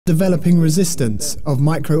developing resistance of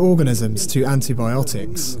microorganisms to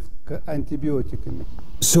antibiotics.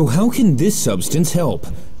 So how can this substance help?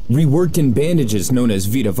 Reworked in bandages known as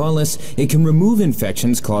β-Lactam, it can remove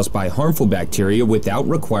infections caused by harmful bacteria without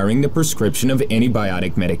requiring the prescription of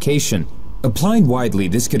antibiotic medication. Applied widely,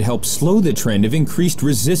 this could help slow the trend of increased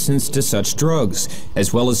resistance to such drugs,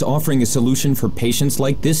 as well as offering a solution for patients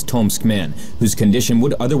like this Tomsk man, whose condition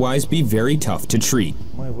would otherwise be very tough to treat.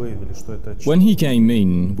 When he came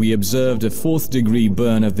in, we observed a 4th-degree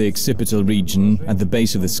burn of the occipital region at the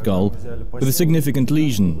base of the skull, with a significant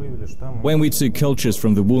lesion. When we took cultures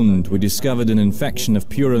from the wound, we discovered an infection of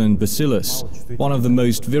purulent bacillus, one of the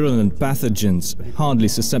most virulent pathogens, hardly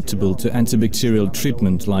susceptible to antibacterial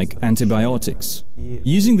treatment like antibiotics.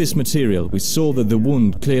 Using this material, we saw that the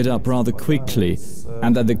wound cleared up rather quickly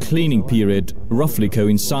and that the cleaning period roughly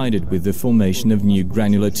coincided with the formation of new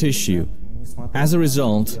granular tissue. As a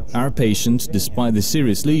result, our patient, despite the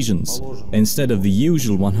serious lesions, instead of the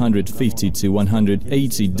usual 150 to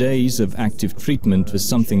 180 days of active treatment for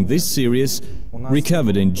something this serious,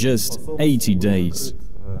 recovered in just 80 days.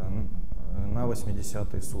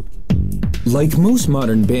 Like most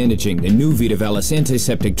modern bandaging, the new β-Lactam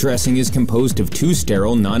antiseptic dressing is composed of 2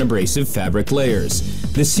 sterile, non-abrasive fabric layers.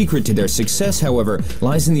 The secret to their success, however,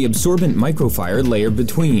 lies in the absorbent microfiber layer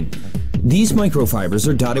between. These microfibers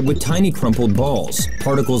are dotted with tiny crumpled balls,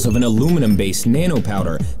 particles of an aluminum-based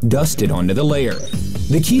nanopowder, dusted onto the layer.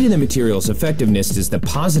 The key to the material's effectiveness is the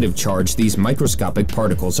positive charge these microscopic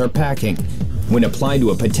particles are packing. When applied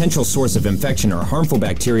to a potential source of infection or harmful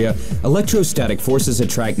bacteria, electrostatic forces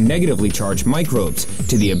attract negatively charged microbes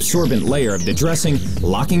to the absorbent layer of the dressing,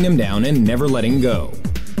 locking them down and never letting go.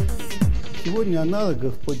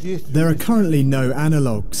 There are currently no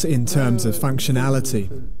analogues in terms of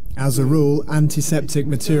functionality. As a rule, antiseptic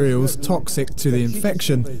materials toxic to the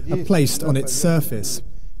infection are placed on its surface.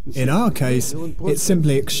 In our case, it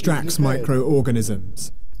simply extracts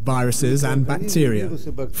microorganisms, viruses and bacteria,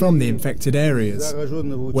 from the infected areas,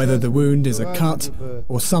 whether the wound is a cut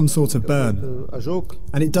or some sort of burn.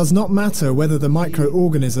 And it does not matter whether the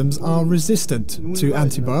microorganisms are resistant to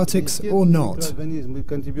antibiotics or not.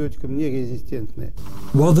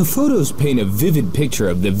 While the photos paint a vivid picture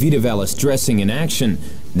of the β-Lactam dressing in action,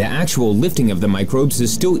 the actual lifting of the microbes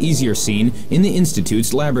is still easier seen in the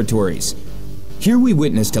Institute's laboratories. Here we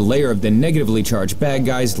witnessed a layer of the negatively charged bad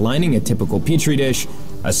guys lining a typical petri dish,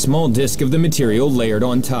 a small disc of the material layered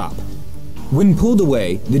on top. When pulled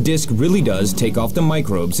away, the disc really does take off the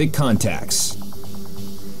microbes it contacts.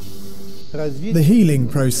 The healing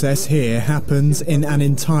process here happens in an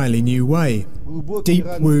entirely new way. Deep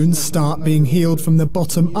wounds start being healed from the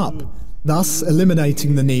bottom up, thus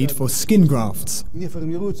eliminating the need for skin grafts,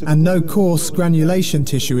 and no coarse granulation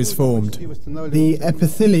tissue is formed. The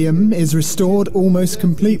epithelium is restored almost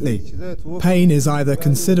completely. Pain is either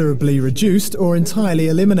considerably reduced or entirely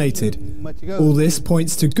eliminated. All this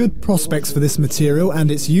points to good prospects for this material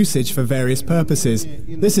and its usage for various purposes.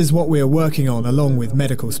 This is what we are working on along with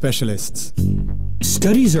medical specialists.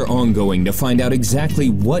 Studies are ongoing to find out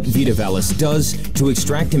exactly what β-Lactam does to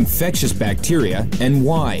extract infectious bacteria and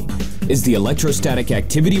why. Is the electrostatic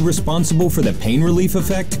activity responsible for the pain relief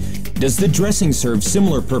effect? Does the dressing serve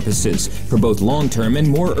similar purposes for both long-term and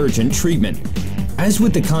more urgent treatment? As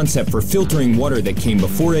with the concept for filtering water that came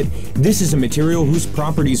before it, this is a material whose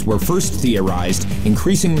properties were first theorized,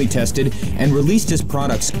 increasingly tested, and released as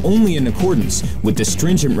products only in accordance with the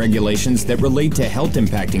stringent regulations that relate to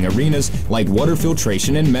health-impacting arenas like water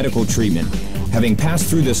filtration and medical treatment. Having passed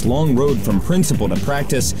through this long road from principle to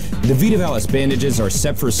practice, the β-Lactam bandages are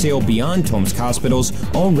set for sale beyond Tomsk hospitals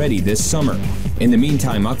already this summer. In the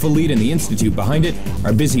meantime, Akvalid and the institute behind it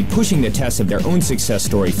are busy pushing the test of their own success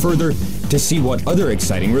story further to see what other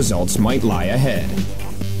exciting results might lie ahead.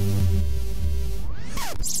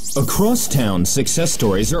 Across town, success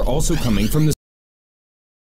stories are also coming from the